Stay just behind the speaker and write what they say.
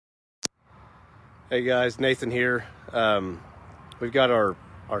Hey guys, Nathan here. We've got our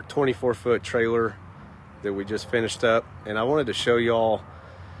 24-foot trailer that we just finished up, and I wanted to show y'all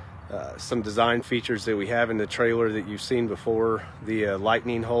some design features that we have in the trailer that you've seen before. The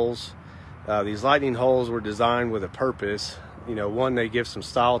lightning holes. These lightning holes were designed with a purpose. You know, one, they give some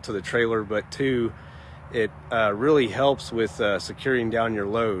style to the trailer, but two, it really helps with securing down your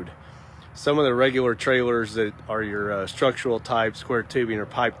load. Some of the regular trailers that are your structural type, square tubing or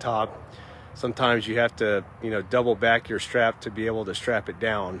pipe top, sometimes you have to, double back your strap to be able to strap it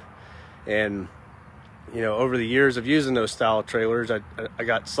down. And, over the years of using those style trailers, I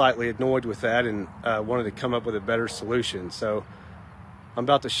got slightly annoyed with that and wanted to come up with a better solution. So I'm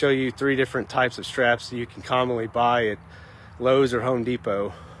about to show you 3 different types of straps that you can commonly buy at Lowe's or Home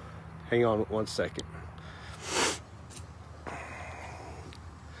Depot. Hang on one second.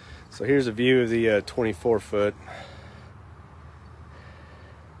 So here's a view of the 24-foot.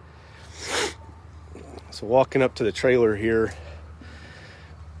 So walking up to the trailer here,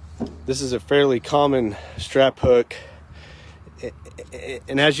 this is a fairly common strap hook,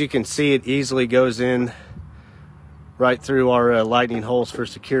 and as you can see, it easily goes in right through our lightning holes for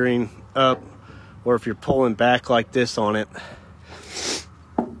securing up, or if you're pulling back like this on it.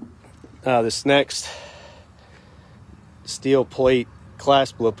 This next steel plate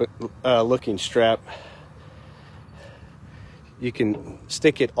clasp looking strap, you can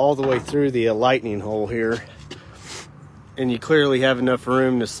stick it all the way through the lightning hole here, and you clearly have enough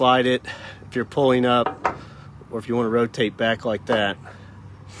room to slide it if you're pulling up, or if you want to rotate back like that.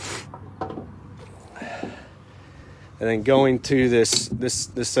 And then going to this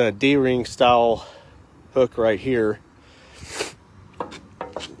D-ring style hook right here,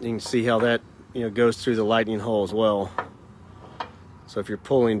 you can see how that goes through the lightning hole as well. So if you're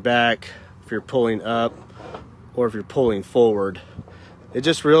pulling back, if you're pulling up, or if you're pulling forward, it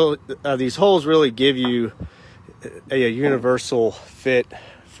just these holes really give you a universal fit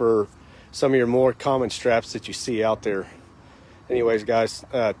for some of your more common straps that you see out there. Anyways, guys,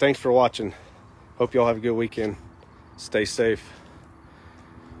 thanks for watching. Hope y'all have a good weekend. Stay safe.